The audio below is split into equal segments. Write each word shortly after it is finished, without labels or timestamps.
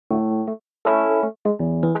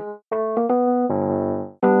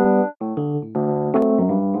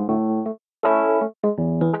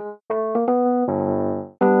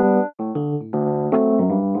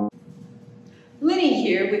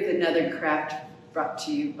brought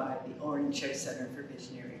to you by the Orange Show Center for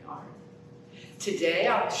Visionary Art. Today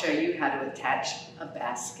I'll show you how to attach a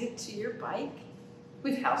basket to your bike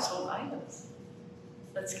with household items.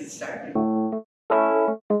 Let's get started.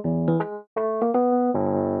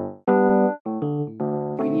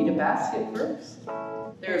 We need a basket first.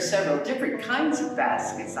 There are several different kinds of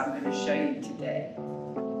baskets I'm going to show you today.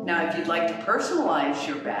 Now, if you'd like to personalize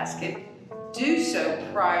your basket, do so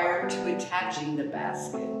prior to attaching the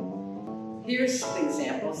basket. Here's some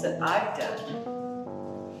examples that I've done.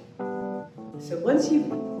 So once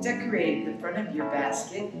you've decorated the front of your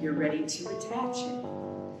basket, you're ready to attach it.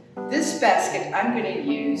 This basket, I'm going to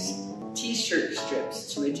use t-shirt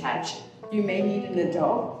strips to attach it. You may need an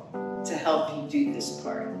adult to help you do this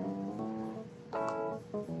part.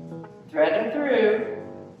 Thread them through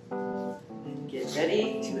and get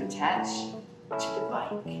ready to attach to the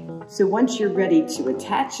bike. So once you're ready to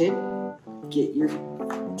attach it, get your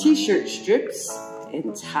t-shirt strips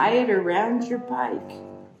and tie it around your bike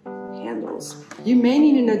handles. You may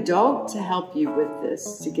need an adult to help you with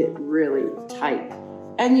this to get really tight.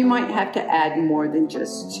 And you might have to add more than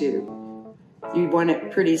just two. You want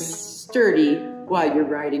it pretty sturdy while you're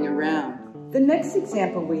riding around. The next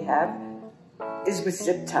example we have is with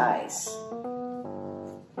zip ties.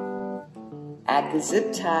 Add the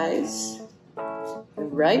zip ties the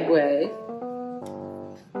right way.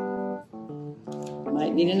 You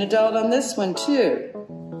might need an adult on this one too.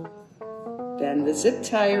 Bend the zip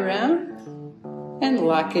tie around and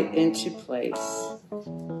lock it into place.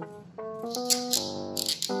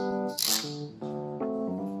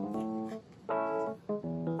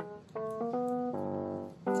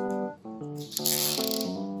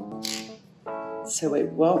 So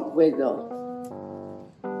it won't wiggle.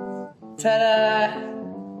 Ta-da!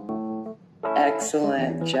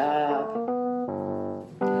 Excellent job.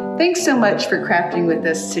 Thanks so much for crafting with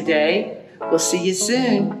us today. We'll see you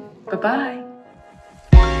soon. Bye-bye.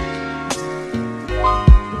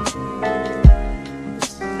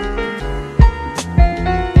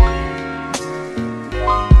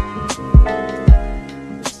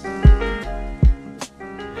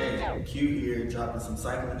 Q here, dropping some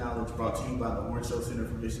cycling knowledge brought to you by the Orange Show Center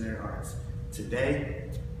for Visionary Arts. Today,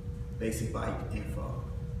 basic bike info.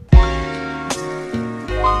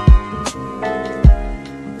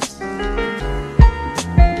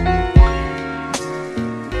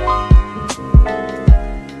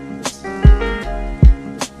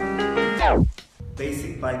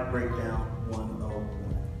 Basic bike breakdown 101.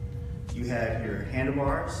 You have your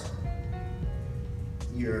handlebars,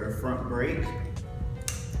 your front brake,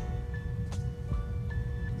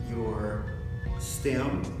 your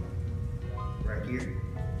stem right here.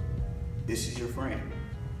 This is your frame.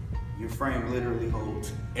 Your frame literally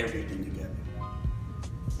holds everything together.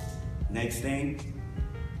 Next thing,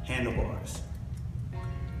 handlebars.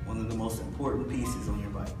 One of the most important pieces on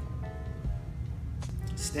your bike.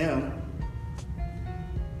 Stem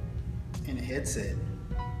and a headset.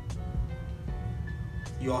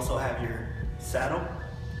 You also have your saddle,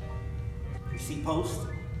 your seat post.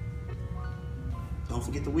 Don't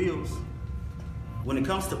forget the wheels. When it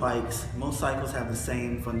comes to bikes, most cycles have the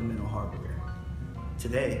same fundamental hardware.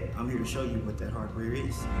 Today, I'm here to show you what that hardware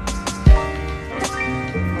is.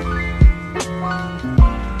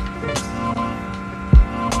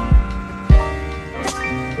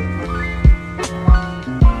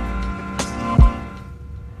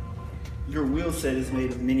 Your wheel set is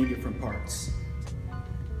made of many different parts.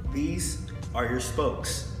 These are your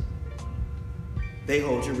spokes. They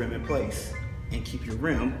hold your rim in place and keep your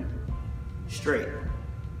rim straight.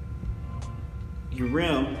 Your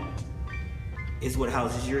rim is what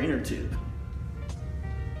houses your inner tube.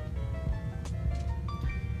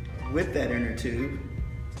 With that inner tube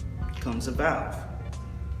comes a valve.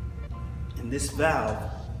 And this valve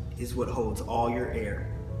is what holds all your air.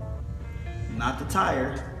 Not the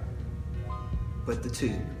tire, but the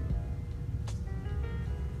tube.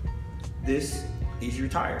 This is your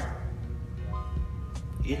tire.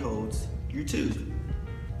 It holds your tube.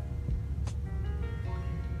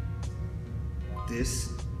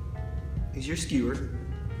 This is your skewer.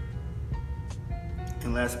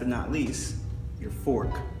 And last but not least, your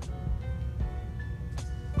fork.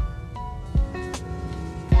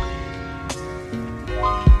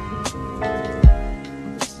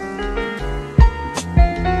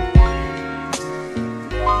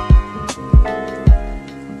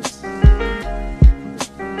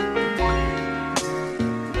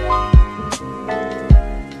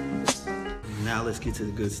 Now let's get to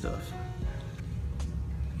the good stuff.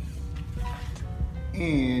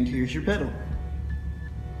 And here's your pedal.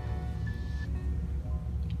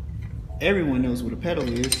 Everyone knows what a pedal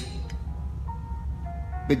is.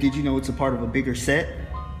 But did you know it's a part of a bigger set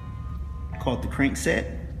called the crank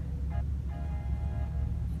set?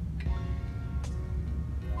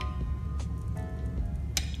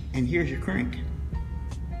 And here's your crank.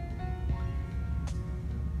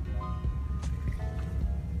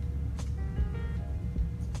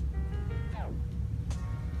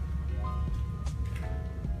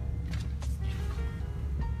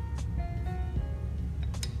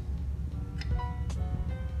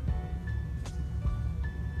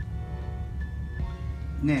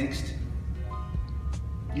 Next,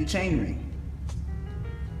 your chain ring.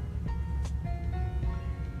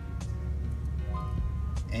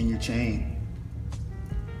 And your chain.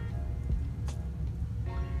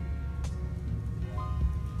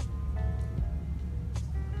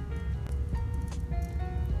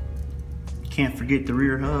 Can't forget the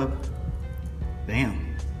rear hub.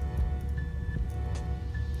 Bam.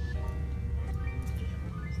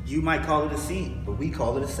 You might call it a seat, but we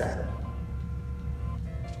call it a saddle.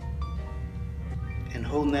 And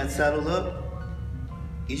holding that saddle up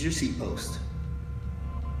is your seat post.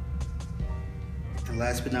 And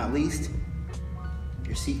last but not least,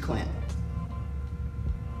 your seat clamp.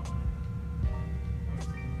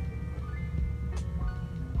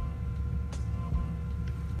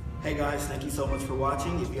 Hey guys, thank you so much for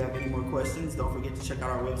watching. If you have any more questions, don't forget to check out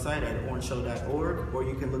our website at orangeshow.org, or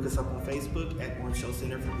you can look us up on Facebook at Orange Show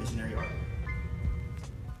Center for Visionary Art.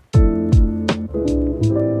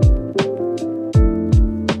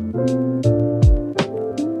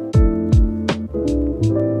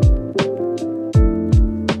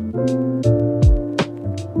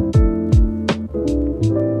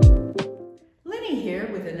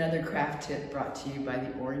 Another craft tip brought to you by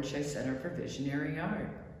the Orange Show Center for Visionary Art.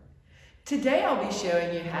 Today I'll be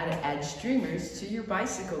showing you how to add streamers to your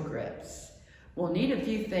bicycle grips. We'll need a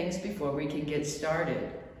few things before we can get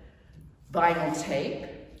started. Vinyl tape,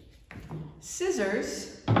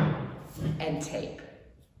 scissors, and tape.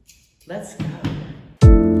 Let's go.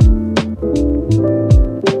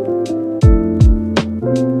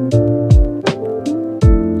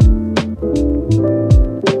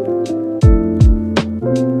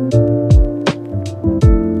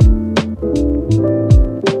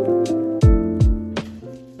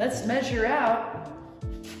 Let's measure out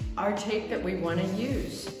our tape that we want to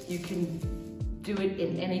use. You can do it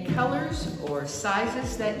in any colors or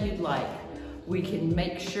sizes that you'd like. We can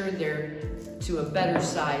make sure they're to a better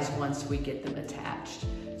size once we get them attached.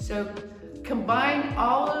 So combine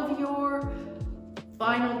all of your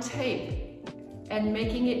vinyl tape and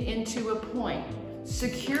making it into a point,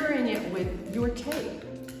 securing it with your tape.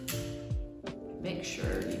 Make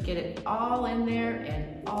sure you get it all in there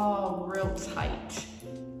and all real tight.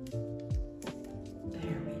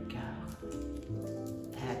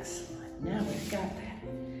 Excellent, now we've got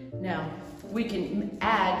that. Now, we can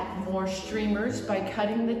add more streamers by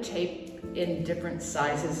cutting the tape in different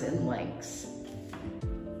sizes and lengths.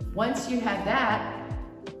 Once you have that,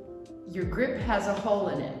 your grip has a hole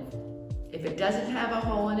in it. If it doesn't have a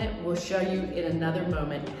hole in it, we'll show you in another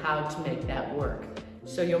moment how to make that work.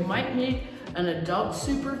 So you might need an adult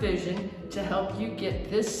supervision to help you get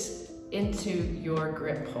this into your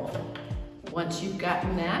grip hole. Once you've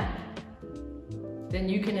gotten that, then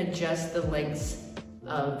you can adjust the lengths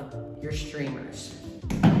of your streamers.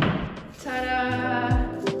 Ta-da!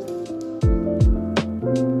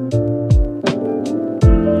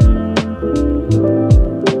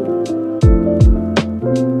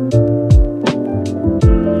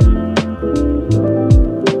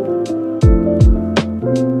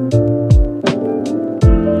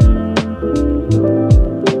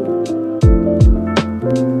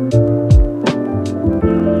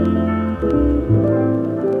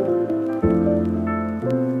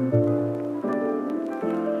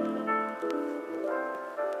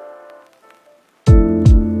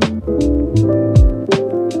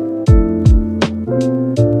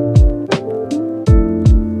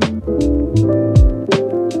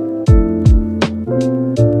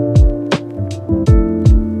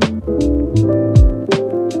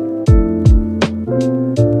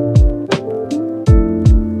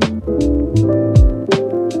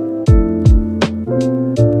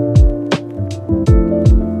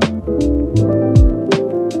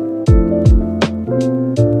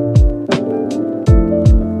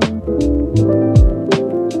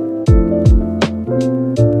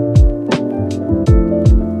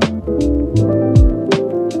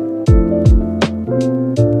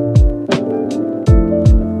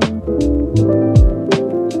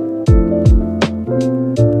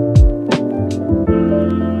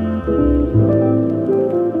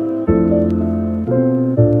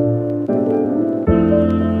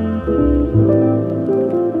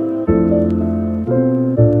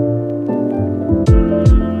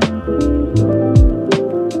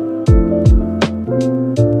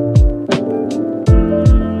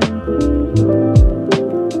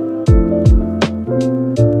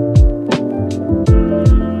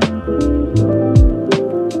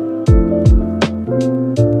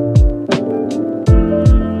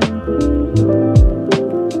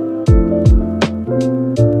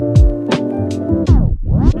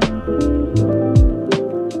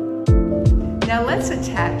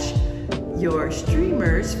 attach your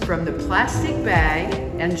streamers from the plastic bag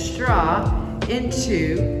and straw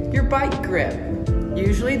into your bike grip.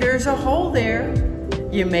 Usually there's a hole there.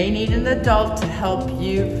 You may need an adult to help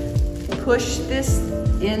you push this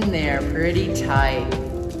in there pretty tight.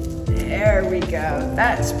 There we go,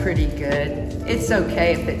 that's pretty good. It's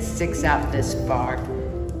okay if it sticks out this far.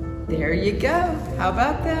 There you go, how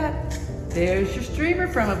about that? There's your streamer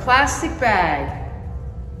from a plastic bag.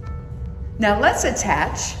 Now let's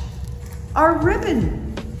attach our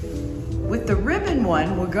ribbon. With the ribbon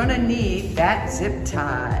one, we're gonna need that zip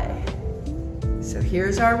tie. So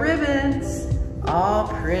here's our ribbons, all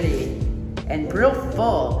pretty and real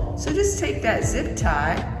full. So just take that zip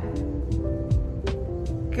tie,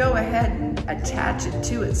 go ahead and attach it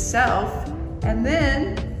to itself, and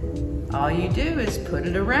then all you do is put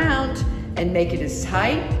it around and make it as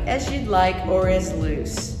tight as you'd like or as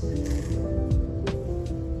loose.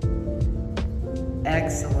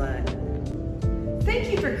 Excellent.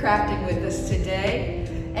 Thank you for crafting with us today.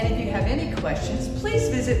 And if you have any questions, please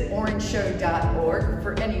visit orangeshow.org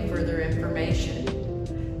for any further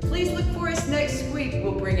information. Please look for us next week.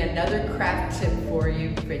 We'll bring another craft tip for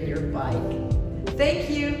you for your bike. Thank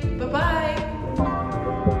you. Bye-bye.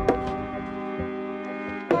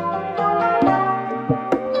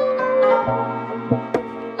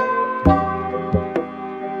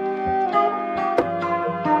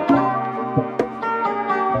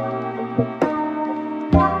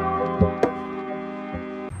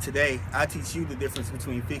 Today, I teach you the difference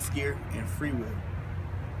between fixed gear and freewheel.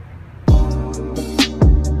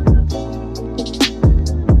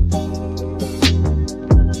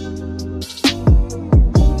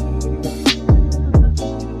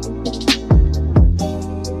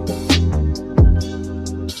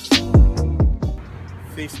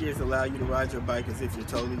 Fixed gears allow you to ride your bike as if you're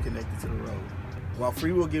totally connected to the road, while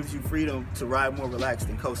freewheel gives you freedom to ride more relaxed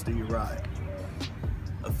and coast through your ride.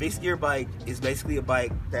 A fixed gear bike is basically a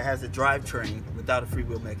bike that has a drivetrain without a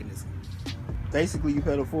freewheel mechanism. Basically, you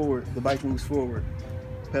pedal forward, the bike moves forward.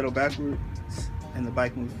 Pedal backwards, and the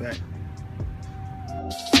bike moves back.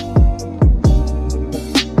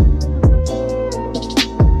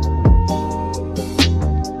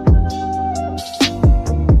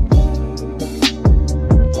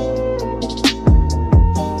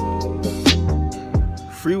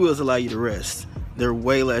 Freewheels allow you to rest. They're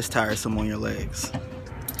way less tiresome on your legs.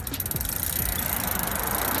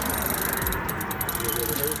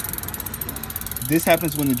 This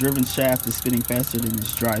happens when the driven shaft is spinning faster than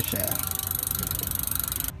its drive shaft.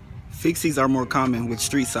 Fixies are more common with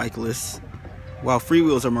street cyclists, while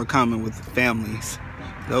freewheels are more common with families,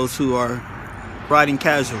 those who are riding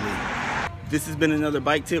casually. This has been another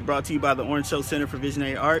bike tip brought to you by the Orange Show Center for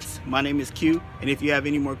Visionary Arts. My name is Q, and if you have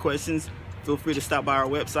any more questions, feel free to stop by our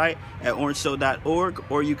website at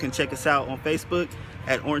orangeshow.org, or you can check us out on Facebook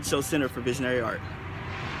at Orange Show Center for Visionary Art.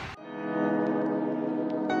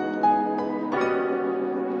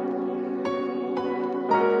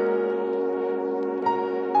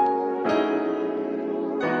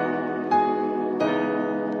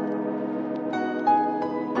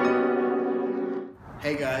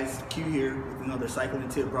 Hey guys, Q here with another cycling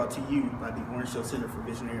tip brought to you by the Orange Show Center for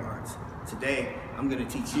Visionary Arts. Today, I'm going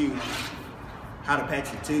to teach you how to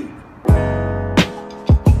patch your tube.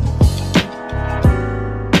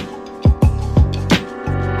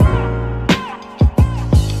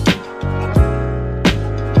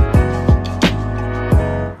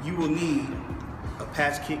 You will need a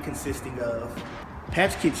patch kit consisting of,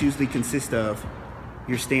 patch kits usually consist of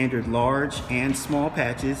your standard large and small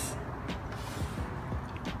patches,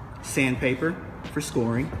 sandpaper for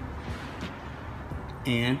scoring,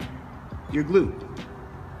 and your glue.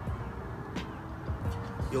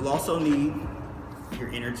 You'll also need your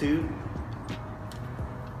inner tube,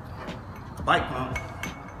 a bike pump,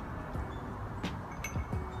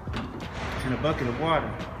 and a bucket of water.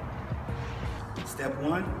 Step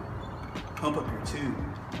 1, pump up your tube.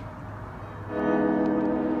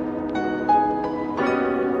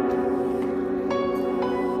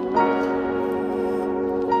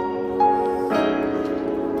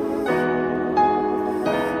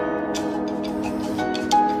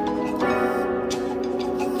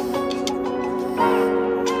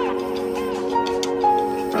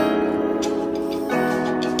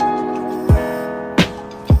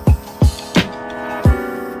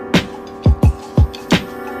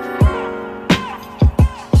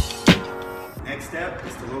 Next step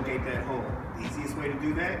is to locate that hole. The easiest way to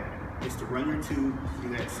do that is to run your tube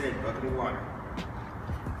through that said bucket of water.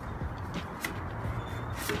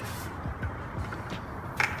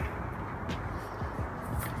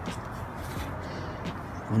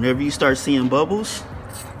 Whenever you start seeing bubbles,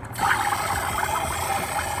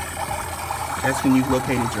 That's when you've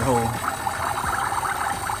located your hole.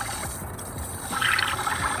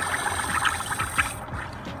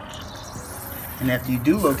 And after you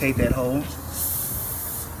do locate that hole,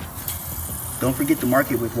 don't forget to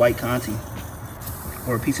mark it with white conti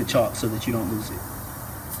or a piece of chalk so that you don't lose it.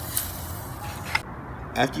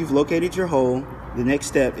 After you've located your hole, the next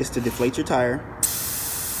step is to deflate your tire.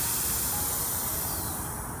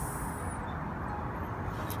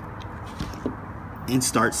 And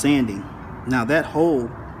start sanding. Now that hole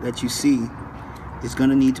that you see is going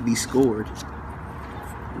to need to be scored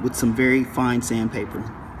with some very fine sandpaper.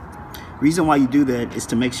 Reason why you do that is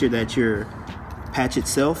to make sure that your patch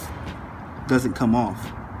itself doesn't come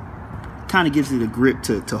off. Kind of gives it a grip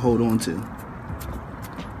to hold on to.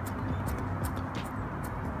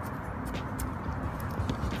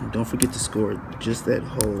 And don't forget to score just that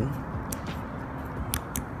hole.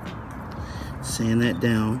 Sand that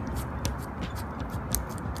down.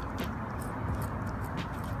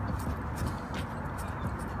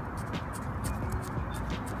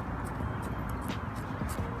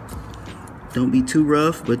 Don't be too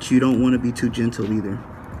rough, but you don't want to be too gentle either.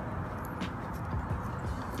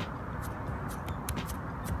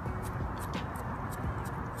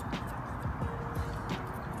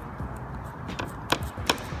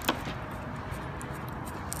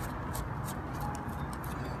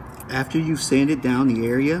 After you've sanded down the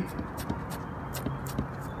area,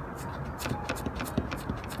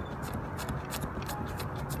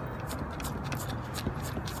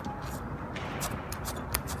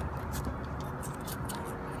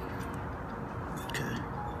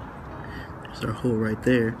 our hole right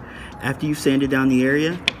there. After you've sanded down the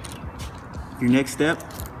area, your next step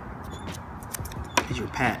is your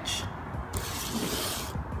patch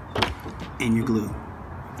and your glue.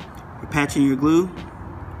 Your patch and your glue,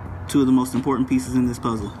 two of the most important pieces in this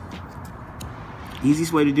puzzle.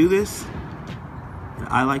 Easiest way to do this,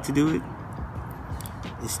 that I like to do it,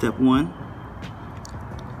 is step one.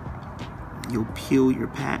 You'll peel your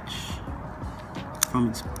patch from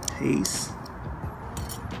its base.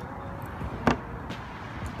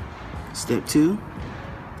 Step two,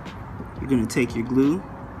 you're going to take your glue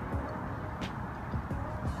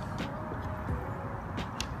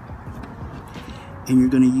and you're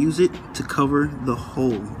going to use it to cover the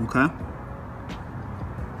hole, okay?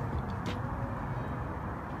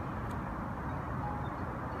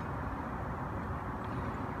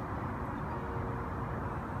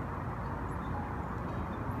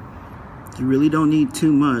 You really don't need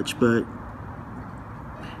too much, but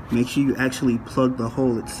make sure you actually plug the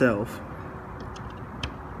hole itself.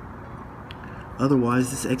 Otherwise,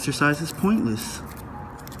 this exercise is pointless.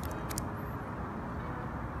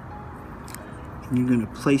 And you're going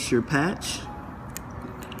to place your patch.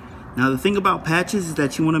 Now, the thing about patches is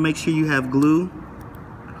that you want to make sure you have glue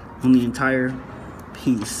on the entire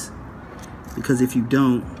piece. Because if you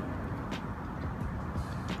don't,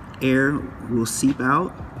 air will seep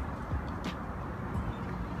out.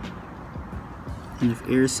 And if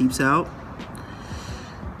air seeps out,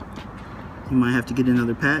 you might have to get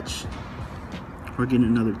another patch or get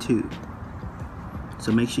another tube.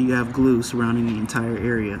 So make sure you have glue surrounding the entire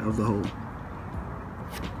area of the hole.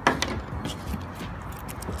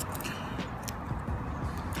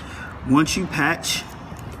 Once you patch,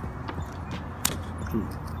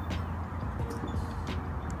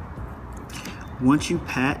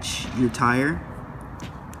 your tire,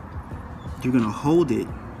 you're gonna hold it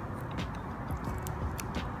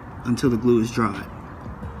until the glue is dry.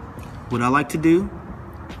 What I like to do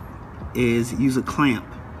is use a clamp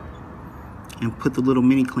and put the little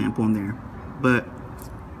mini clamp on there. But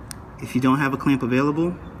if you don't have a clamp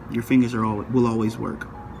available, your fingers will always work.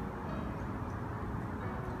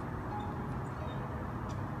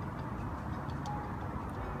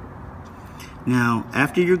 Now,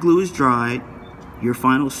 after your glue is dried, your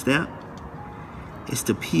final step is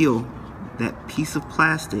to peel that piece of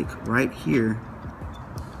plastic right here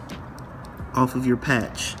off of your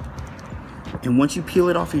patch. And once you peel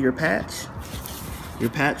it off of your patch will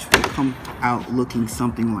come out looking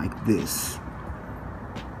something like this.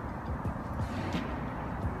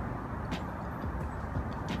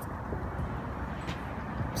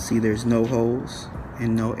 See, there's no holes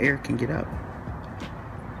and no air can get out.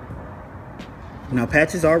 Now,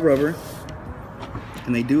 patches are rubber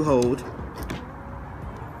and they do hold,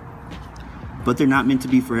 but they're not meant to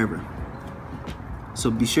be forever.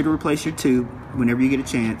 So be sure to replace your tube whenever you get a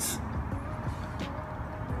chance.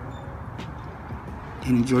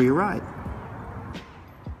 And enjoy your ride.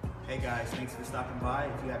 Hey guys, thanks for stopping by.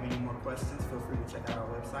 If you have any more questions, feel free to check out our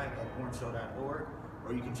website at orangeshow.org,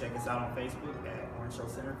 or you can check us out on Facebook at Orange Show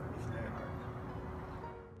Center for Visionary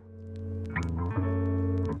Art.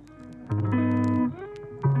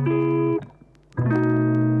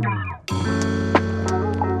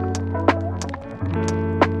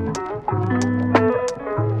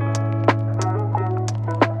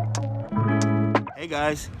 Hey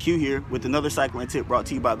guys, Q here with another cycling tip brought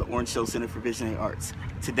to you by the Orange Show Center for Visionary Arts.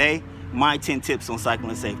 Today, my 10 tips on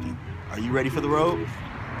cycling safety. Are you ready for the road?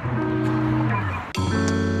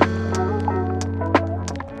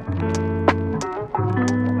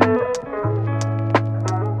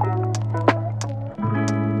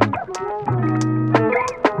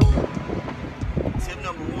 Tip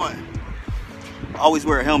number 1, always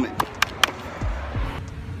wear a helmet.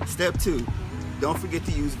 Step 2, don't forget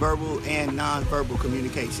to use verbal and non-verbal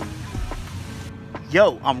communication.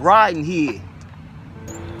 Yo, I'm riding here.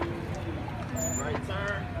 Right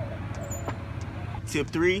turn. Tip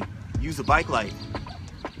 3, use a bike light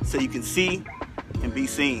so you can see and be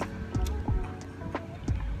seen.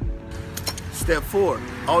 Step 4,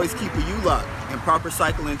 always keep a U-lock and proper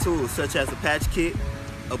cycling tools such as a patch kit,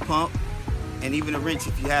 a pump, and even a wrench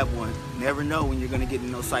if you have one. Never know when you're gonna get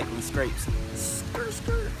in those cycling scrapes. Skirt,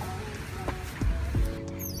 skirt.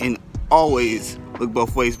 And always look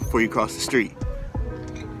both ways before you cross the street.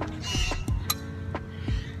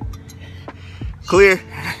 Clear.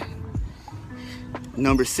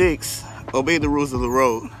 Number 6, obey the rules of the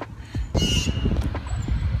road.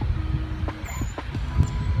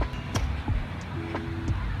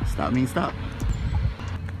 Stop means stop.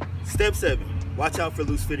 Step 7, watch out for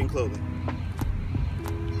loose fitting clothing.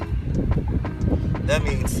 That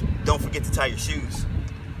means don't forget to tie your shoes.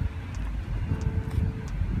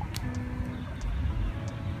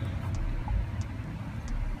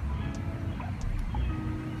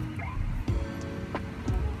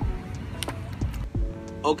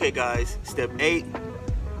 Okay guys, step 8,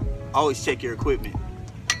 always check your equipment.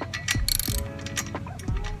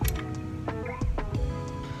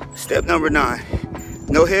 Step number 9,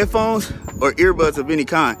 no headphones or earbuds of any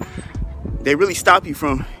kind. They really stop you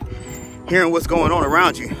from hearing what's going on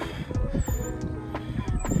around you.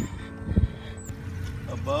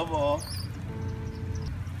 Above all,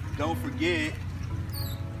 don't forget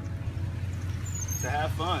to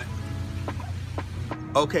have fun.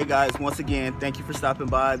 Okay guys, once again, thank you for stopping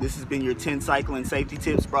by. This has been your 10 cycling safety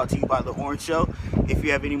tips brought to you by The Orange Show. If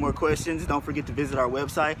you have any more questions, don't forget to visit our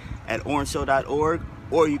website at orangeshow.org,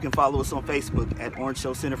 or you can follow us on Facebook at Orange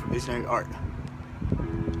Show Center for Visionary Art.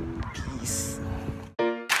 Peace.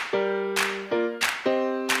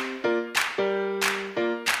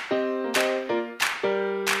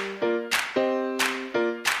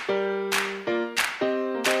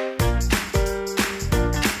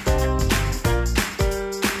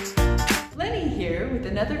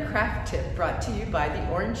 Another craft tip brought to you by the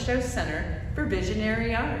Orange Show Center for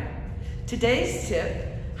Visionary Art. Today's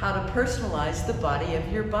tip, how to personalize the body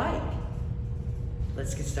of your bike.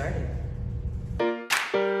 Let's get started.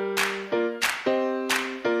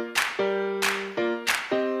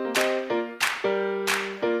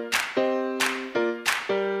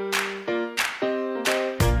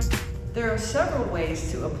 There are several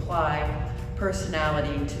ways to apply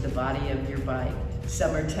personality to the body of your bike.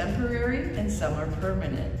 Some are temporary and some are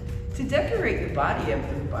permanent. To decorate the body of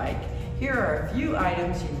your bike, here are a few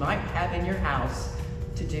items you might have in your house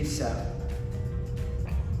to do so.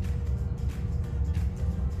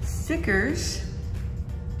 Stickers,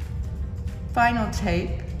 vinyl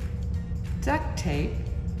tape, duct tape,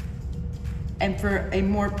 and for a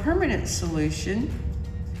more permanent solution,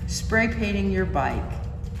 spray painting your bike.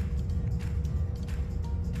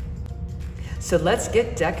 So let's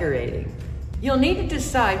get decorating. You'll need to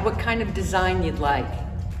decide what kind of design you'd like.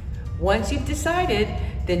 Once you've decided,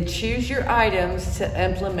 then choose your items to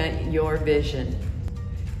implement your vision.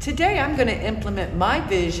 Today, I'm going to implement my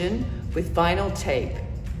vision with vinyl tape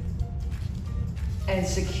and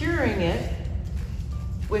securing it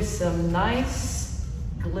with some nice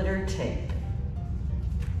glitter tape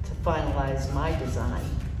to finalize my design.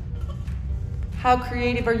 How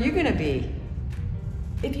creative are you going to be?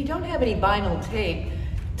 If you don't have any vinyl tape,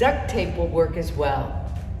 duct tape will work as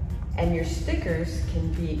well, and your stickers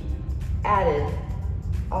can be added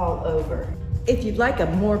all over. If you'd like a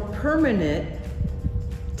more permanent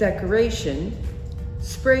decoration,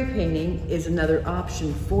 spray painting is another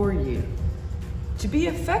option for you. To be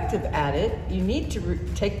effective at it, you need to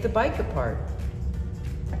take the bike apart,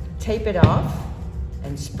 tape it off,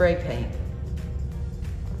 and spray paint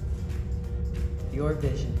your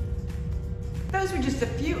vision. Those were just a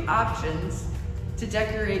few options to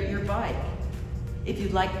decorate your bike. If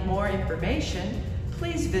you'd like more information,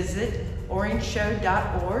 please visit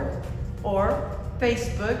orangeshow.org or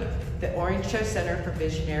Facebook, the Orange Show Center for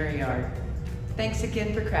Visionary Art. Thanks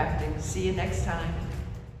again for crafting. See you next time.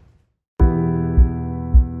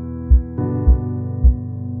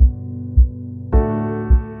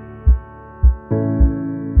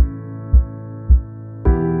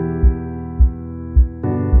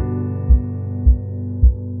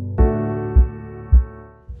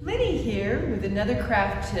 With another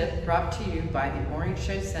craft tip brought to you by the Orange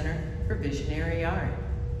Show Center for Visionary Art.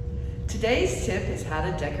 Today's tip is how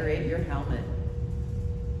to decorate your helmet.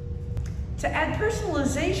 To add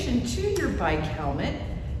personalization to your bike helmet,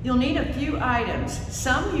 you'll need a few items.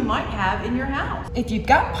 Some you might have in your house. If you've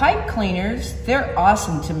got pipe cleaners, they're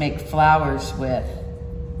awesome to make flowers with.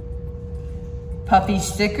 Puffy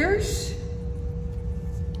stickers,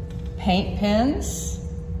 paint pens,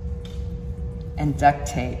 and duct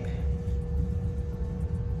tape.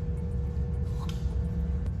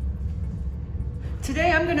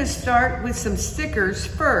 Today I'm going to start with some stickers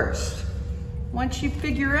first. Once you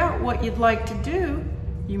figure out what you'd like to do,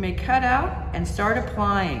 you may cut out and start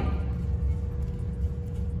applying.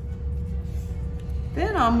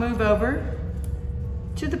 Then I'll move over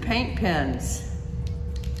to the paint pens.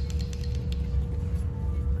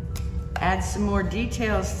 Add some more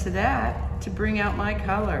details to that to bring out my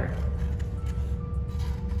color.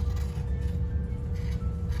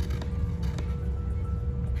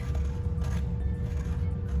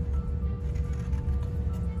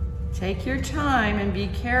 Take your time and be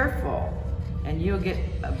careful, and you'll get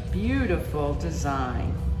a beautiful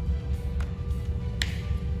design.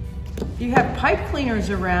 If you have pipe cleaners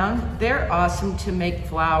around, they're awesome to make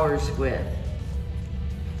flowers with.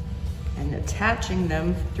 And attaching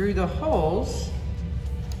them through the holes,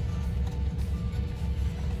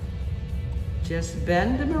 just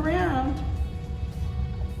bend them around.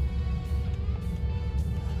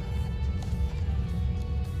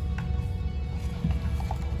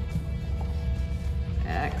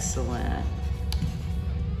 Excellent.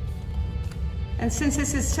 And since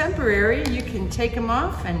this is temporary, you can take them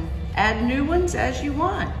off and add new ones as you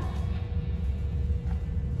want.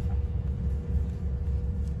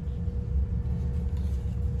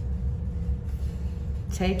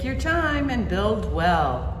 Take your time and build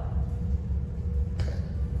well.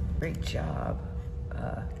 Great job.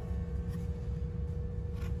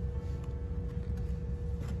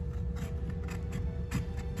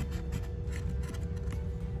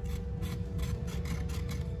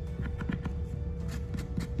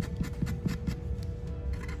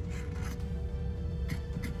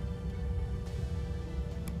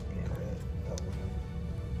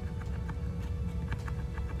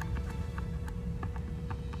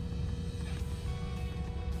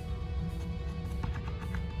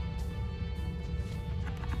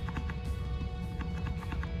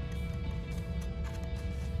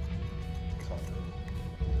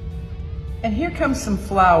 And here comes some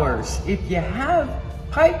flowers. If you have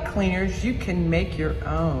pipe cleaners, you can make your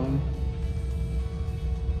own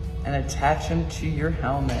and attach them to your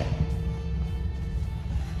helmet.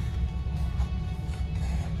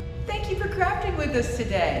 Thank you for crafting with us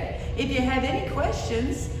today. If you have any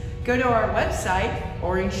questions, go to our website,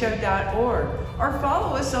 orangeshow.org, or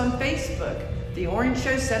follow us on Facebook, the Orange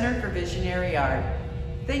Show Center for Visionary Art.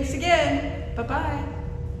 Thanks again. Bye-bye.